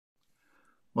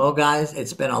Well, guys,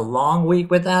 it's been a long week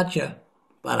without you,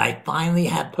 but I finally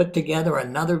have put together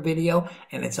another video,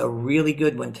 and it's a really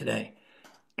good one today.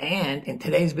 And in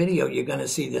today's video, you're going to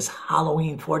see this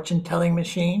Halloween fortune-telling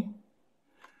machine.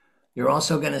 You're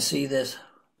also going to see this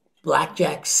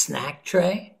blackjack snack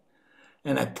tray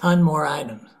and a ton more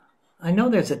items. I know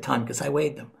there's a ton because I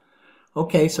weighed them.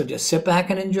 Okay, so just sit back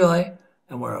and enjoy,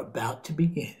 and we're about to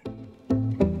begin.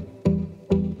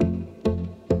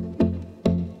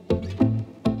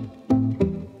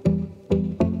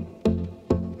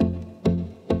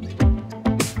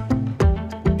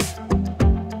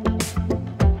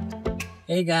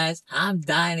 Hey guys, I'm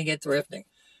dying to get thrifting,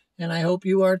 and I hope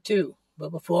you are too.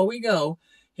 But before we go,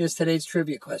 here's today's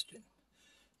trivia question.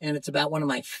 And it's about one of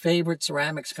my favorite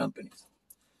ceramics companies.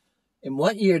 In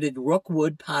what year did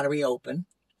Rookwood Pottery open?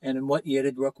 And in what year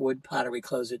did Rookwood Pottery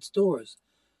close its doors?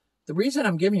 The reason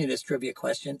I'm giving you this trivia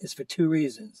question is for two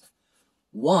reasons.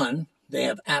 One, they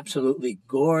have absolutely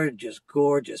gorgeous,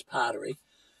 gorgeous pottery.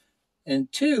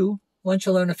 And two, once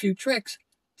you learn a few tricks,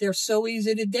 they're so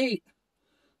easy to date.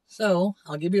 So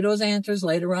I'll give you those answers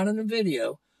later on in the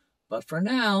video. But for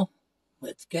now,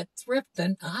 let's get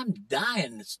thrifting. I'm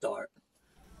dying to start.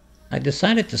 I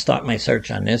decided to start my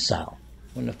search on this aisle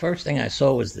when the first thing I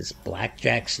saw was this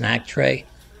blackjack snack tray.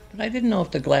 But I didn't know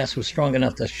if the glass was strong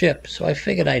enough to ship, so I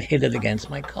figured I'd hit it against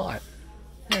my cart.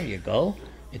 There you go.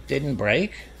 It didn't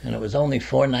break, and it was only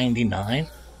 $4.99.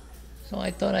 So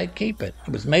I thought I'd keep it.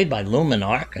 It was made by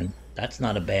Luminarc, and that's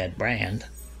not a bad brand.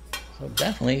 So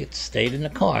definitely it stayed in the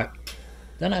cart.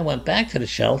 Then I went back to the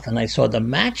shelf and I saw the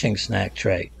matching snack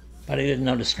tray. But I didn't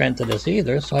know the strength of this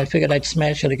either, so I figured I'd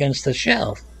smash it against the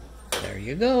shelf. There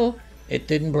you go. It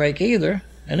didn't break either,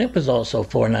 and it was also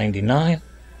 $4.99.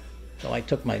 So I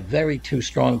took my very two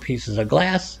strong pieces of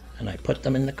glass and I put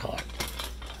them in the cart.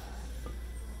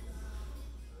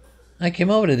 I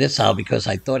came over to this aisle because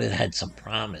I thought it had some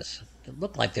promise. It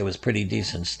looked like there was pretty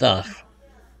decent stuff.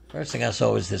 First thing I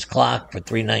saw was this clock for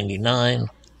 $3.99.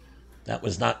 That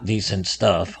was not decent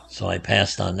stuff, so I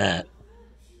passed on that.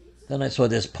 Then I saw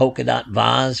this polka dot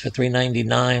vase for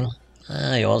 $3.99.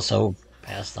 I also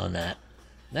passed on that.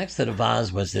 Next to the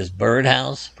vase was this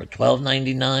birdhouse for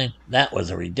 $12.99. That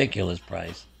was a ridiculous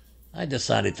price. I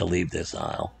decided to leave this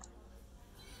aisle.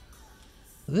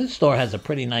 This store has a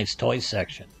pretty nice toy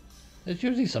section. There's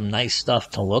usually some nice stuff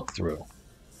to look through.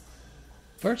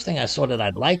 First thing I saw that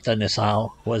I'd liked on this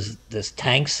aisle was this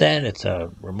tank set. It's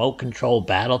a remote control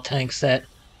battle tank set.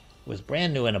 It was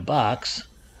brand new in a box.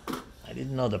 I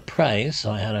didn't know the price,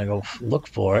 so I had to go look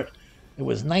for it. It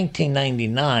was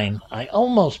 $19.99. I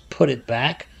almost put it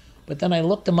back, but then I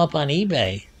looked them up on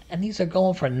eBay, and these are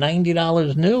going for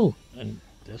 $90 new. And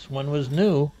this one was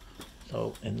new,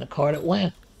 so in the cart it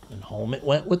went, and home it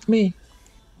went with me.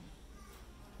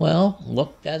 Well,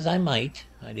 looked as I might.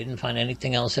 I didn't find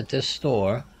anything else at this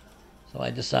store, so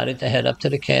I decided to head up to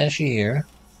the cashier.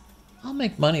 I'll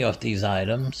make money off these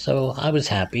items, so I was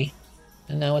happy.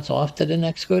 And now it's off to the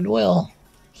next Goodwill.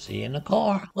 See you in the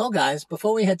car. Well, guys,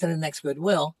 before we head to the next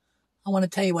Goodwill, I want to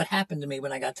tell you what happened to me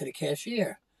when I got to the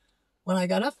cashier. When I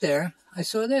got up there, I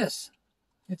saw this.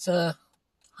 It's a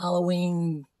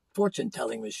Halloween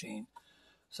fortune-telling machine.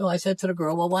 So I said to the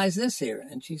girl, well, why is this here?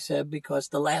 And she said, because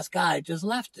the last guy just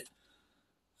left it.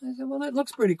 I said, well, that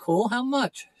looks pretty cool. How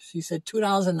much? She said,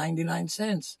 $2.99. I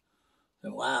said,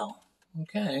 wow.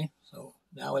 Okay. So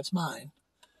now it's mine.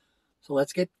 So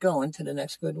let's get going to the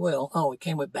next Goodwill. Oh, it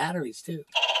came with batteries, too.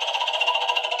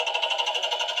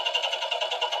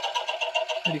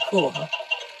 Pretty cool, huh?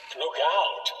 Look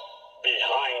out!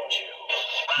 Behind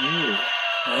you.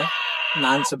 Eh?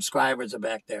 Non-subscribers are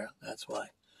back there. That's why.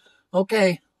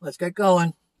 Okay, let's get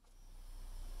going.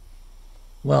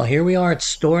 Well, here we are at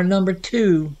store number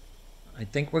 2. I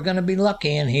think we're going to be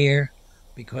lucky in here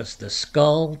because the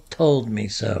skull told me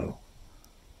so.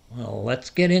 Well, let's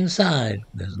get inside.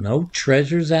 There's no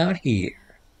treasures out here.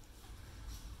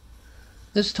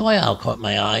 This toy aisle caught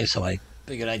my eye, so I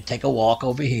figured I'd take a walk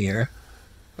over here.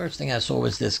 First thing I saw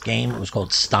was this game. It was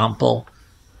called Stomple.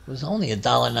 It was only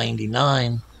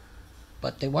 $1.99,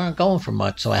 but they weren't going for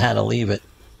much, so I had to leave it.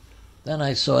 Then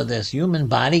I saw this human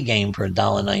body game for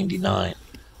 $1.99.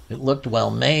 It looked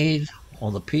well made. All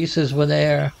the pieces were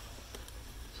there.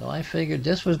 So I figured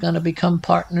this was going to become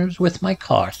partners with my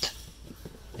cart.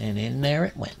 And in there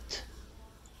it went.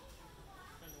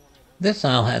 This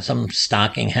aisle had some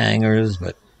stocking hangers,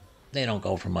 but they don't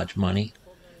go for much money.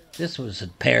 This was a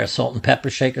pair of salt and pepper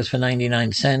shakers for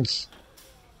 99 cents.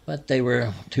 But they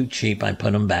were too cheap. I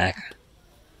put them back.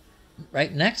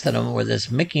 Right next to them were this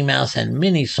Mickey Mouse and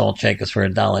Minnie salt shakers for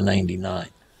 $1.99.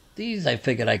 These I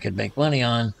figured I could make money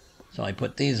on, so I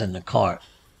put these in the cart.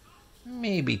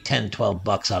 Maybe 10, 12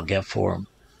 bucks I'll get for them.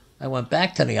 I went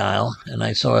back to the aisle and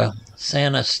I saw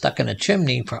Santa stuck in a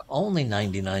chimney for only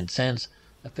 99 cents.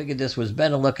 I figured this was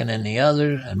better looking than the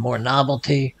other and more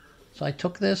novelty, so I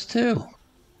took this too.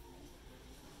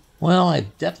 Well, I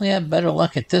definitely had better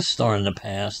luck at this store in the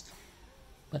past,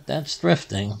 but that's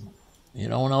thrifting. You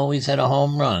don't always hit a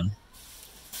home run.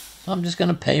 So I'm just going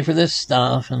to pay for this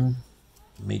stuff and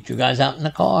meet you guys out in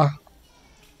the car.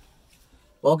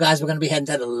 Well, guys, we're going to be heading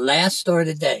to the last store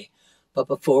today. But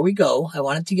before we go, I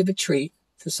wanted to give a treat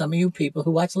to some of you people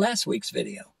who watched last week's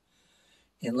video.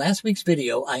 In last week's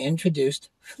video, I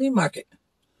introduced Flea Market,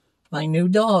 my new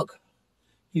dog.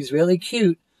 He's really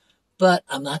cute, but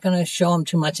I'm not going to show him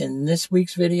too much in this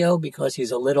week's video because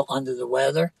he's a little under the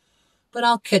weather. But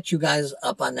I'll catch you guys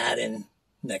up on that in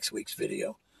next week's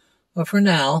video. But for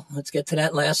now, let's get to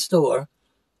that last store.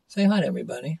 Say hi to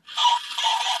everybody.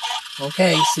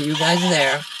 Okay, see you guys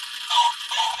there.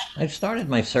 I've started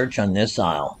my search on this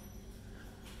aisle.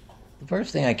 The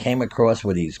first thing I came across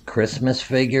were these Christmas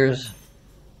figures.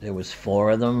 There was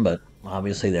 4 of them, but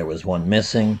obviously there was one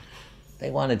missing. They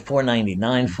wanted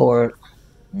 $4.99 for it.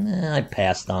 I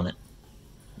passed on it.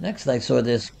 Next I saw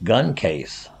this gun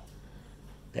case.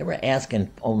 They were asking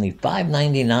only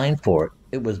 $5.99 for it.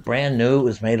 It was brand new, it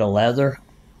was made of leather.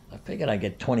 I figured I'd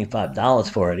get $25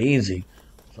 for it easy.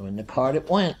 So in the cart it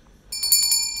went.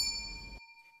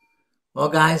 Well,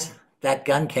 guys, that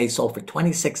gun case sold for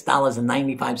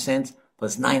 $26.95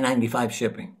 plus $9.95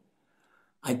 shipping.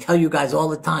 I tell you guys all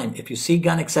the time, if you see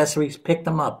gun accessories, pick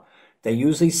them up. They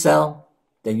usually sell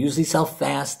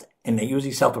fast, and they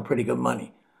usually sell for pretty good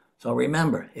money. So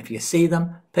remember, if you see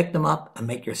them, pick them up and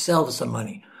make yourselves some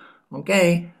money.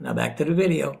 Okay, now back to the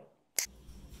video.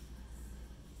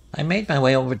 I made my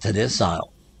way over to this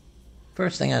aisle.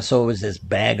 First thing I saw was this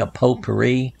bag of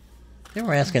potpourri. They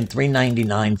were asking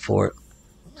 $3.99 for it.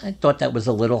 I thought that was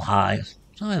a little high,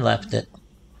 so I left it.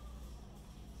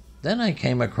 Then I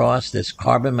came across this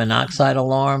carbon monoxide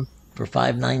alarm for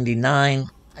 $5.99.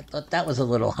 I thought that was a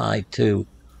little high too.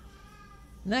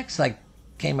 Next I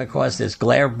came across this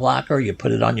glare blocker. You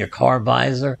put it on your car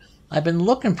visor. I've been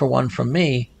looking for one for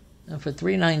me, and for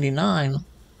 $3.99,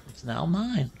 it's now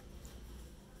mine.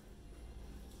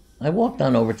 I walked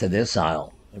on over to this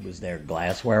aisle. It was their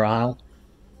glassware aisle.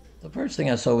 The first thing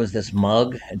I saw was this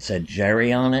mug. It said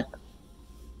Jerry on it.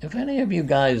 If any of you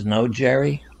guys know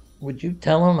Jerry, would you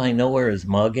tell him I know where his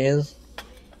mug is?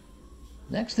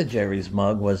 Next to Jerry's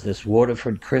mug was this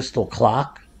Waterford crystal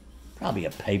clock. Probably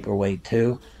a paperweight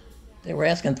too. They were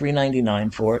asking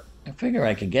 $3.99 for it. I figured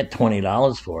I could get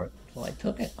 $20 for it, so I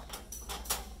took it.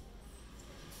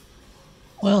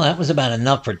 Well, that was about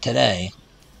enough for today.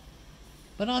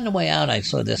 But on the way out I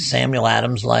saw this Samuel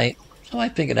Adams light, so I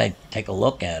figured I'd take a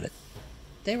look at it.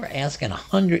 They were asking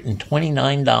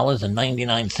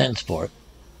 $129.99 for it.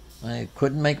 I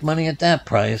couldn't make money at that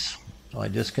price, so I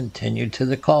just continued to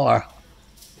the car.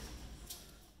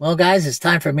 Well, guys, it's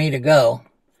time for me to go.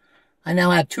 I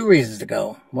now have 2 reasons to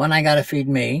go. 1, I got to feed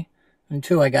me, and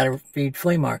 2, I got to feed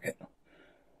Flea Market.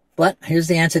 But here's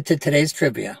the answer to today's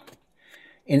trivia.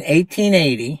 In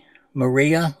 1880,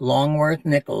 Maria Longworth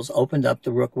Nichols opened up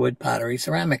the Rookwood Pottery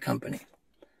Ceramic Company.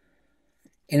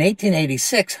 In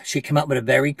 1886, she came up with a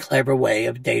very clever way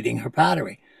of dating her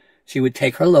pottery. She would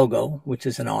take her logo, which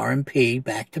is an R and P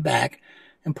back to back,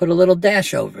 and put a little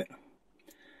dash over it.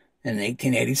 And in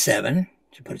 1887,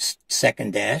 she put a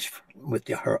second dash with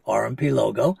her R and P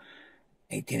logo.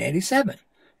 1887,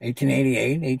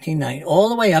 1888, 1890, all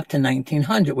the way up to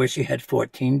 1900, where she had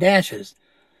 14 dashes.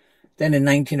 Then in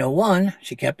 1901,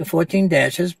 she kept the 14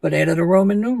 dashes, but added a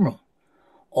Roman numeral.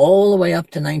 All the way up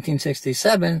to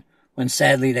 1967, when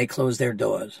sadly they closed their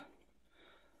doors.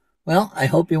 Well, I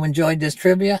hope you enjoyed this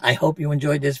trivia. I hope you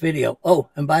enjoyed this video. Oh,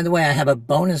 and by the way, I have a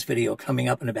bonus video coming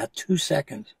up in about 2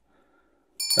 seconds.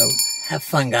 So have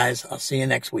fun, guys. I'll see you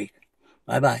next week.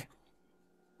 Bye-bye.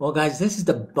 Well, guys, this is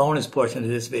the bonus portion of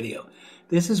this video.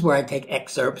 This is where I take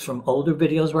excerpts from older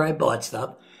videos where I bought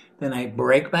stuff, then I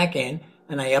break back in,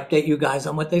 and I update you guys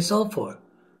on what they sold for.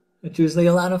 It's usually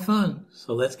a lot of fun,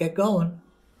 so let's get going.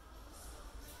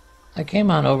 I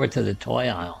came on over to the toy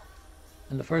aisle,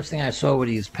 and the first thing I saw were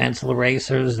these pencil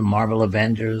erasers, the Marvel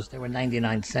Avengers. They were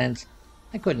 99 cents.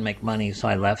 I couldn't make money, so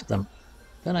I left them.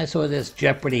 Then I saw this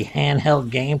Jeopardy handheld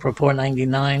game for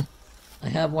 $4.99. I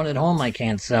have one at home I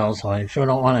can't sell, so I sure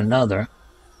don't want another.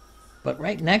 But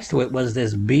right next to it was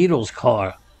this Beatles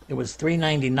car. It was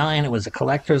 $3.99. It was a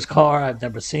collector's car. I've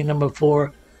never seen them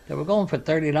before. They were going for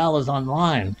 $30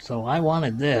 online, so I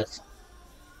wanted this.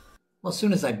 Well, as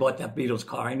soon as I bought that Beatles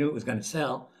car, I knew it was going to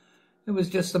sell. It was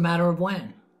just a matter of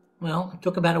when. Well, it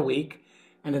took about a week,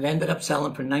 and it ended up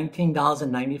selling for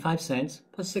 $19.95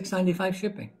 plus $6.95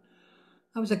 shipping.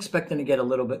 I was expecting to get a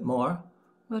little bit more,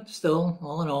 but still,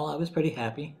 all in all, I was pretty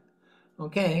happy.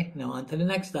 Okay, now on to the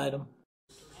next item.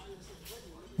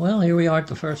 Well, here we are at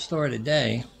the first store of the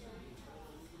day.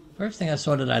 First thing I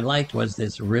saw that I liked was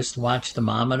this wristwatch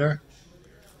thermometer.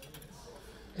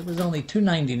 It was only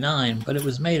 $2.99, but it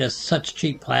was made of such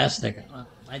cheap plastic.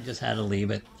 I just had to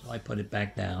leave it, so I put it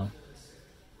back down.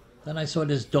 Then I saw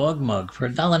this dog mug. For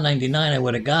 $1.99 I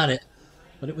would have got it,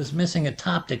 but it was missing a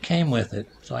top that came with it,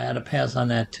 so I had to pass on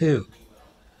that too.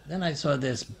 Then I saw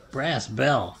this brass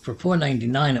bell. For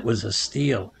 $4.99 it was a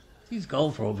steal. These go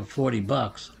for over 40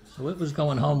 bucks, so it was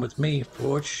going home with me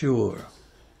for sure.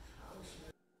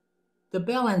 The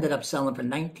bell ended up selling for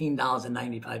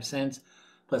 $19.95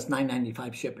 plus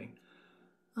 $9.95 shipping.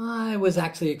 I was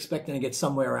actually expecting to get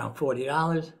somewhere around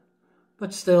 $40,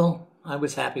 but still, I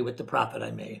was happy with the profit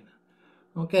I made.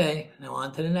 Okay, now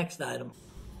on to the next item.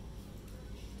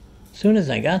 As soon as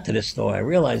I got to the store, I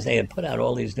realized they had put out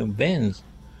all these new bins,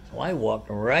 so I walked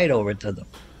right over to them.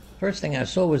 First thing I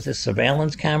saw was this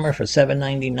surveillance camera for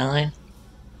 $7.99.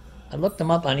 I looked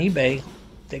them up on eBay.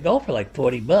 They go for like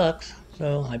 40 bucks,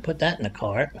 so I put that in the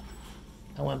cart.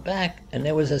 I went back, and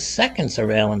there was a second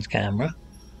surveillance camera.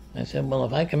 I said, well,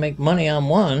 if I can make money on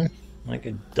one, I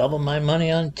could double my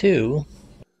money on two.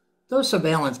 Those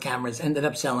surveillance cameras ended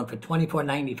up selling for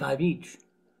 $24.95 each,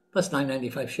 plus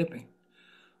 $9.95 shipping.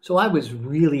 So I was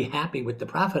really happy with the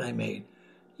profit I made,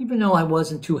 even though I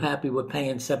wasn't too happy with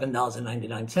paying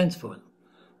 $7.99 for them.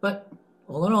 But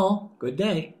all in all, good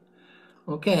day.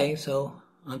 Okay, so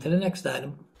on to the next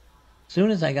item. As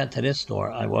soon as I got to this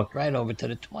store, I walked right over to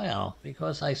the toy aisle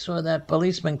because I saw that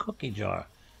policeman cookie jar.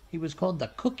 He was called the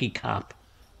Cookie Cop.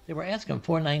 They were asking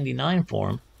 $4.99 for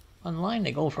him. Online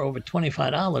they go for over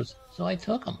 $25, so I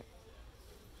took them.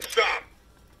 Stop!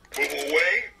 Move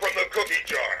away from the cookie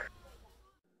jar!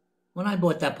 When I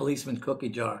bought that policeman cookie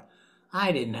jar,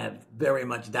 I didn't have very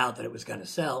much doubt that it was going to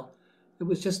sell. It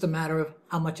was just a matter of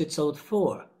how much it sold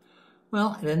for.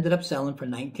 Well, it ended up selling for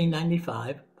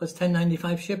 $19.95 plus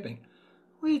 $10.95 shipping,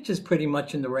 which is pretty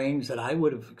much in the range that I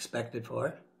would have expected for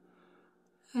it.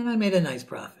 And I made a nice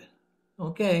profit.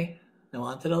 Okay, now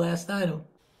on to the last item.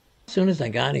 As soon as I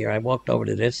got here, I walked over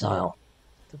to this aisle.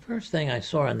 The first thing I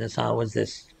saw in this aisle was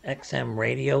this XM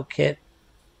radio kit.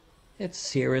 It's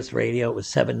Sirius radio. It was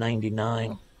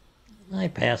 $7.99. I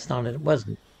passed on it.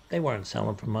 They weren't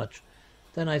selling for much.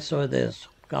 Then I saw this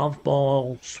golf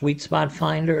ball sweet spot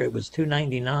finder. It was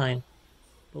 $2.99.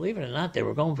 Believe it or not, they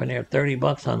were going for near 30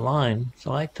 bucks online,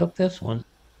 so I took this one.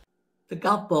 The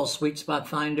golf ball sweet spot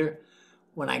finder,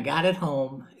 when I got it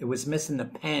home, it was missing the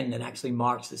pen that actually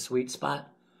marks the sweet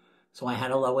spot, so I had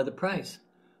to lower the price.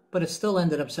 But it still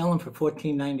ended up selling for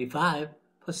 $14.95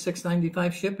 plus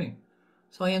 $6.95 shipping.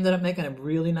 So I ended up making a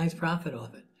really nice profit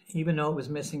off it, even though it was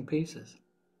missing pieces.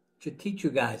 It should teach you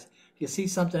guys, if you see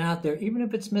something out there, even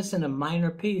if it's missing a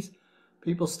minor piece,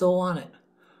 people still want it.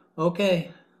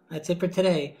 Okay, that's it for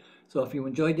today. So if you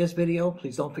enjoyed this video,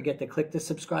 please don't forget to click the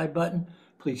subscribe button.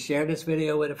 Please share this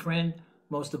video with a friend.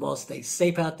 Most of all, stay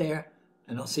safe out there,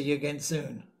 and I'll see you again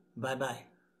soon. Bye-bye.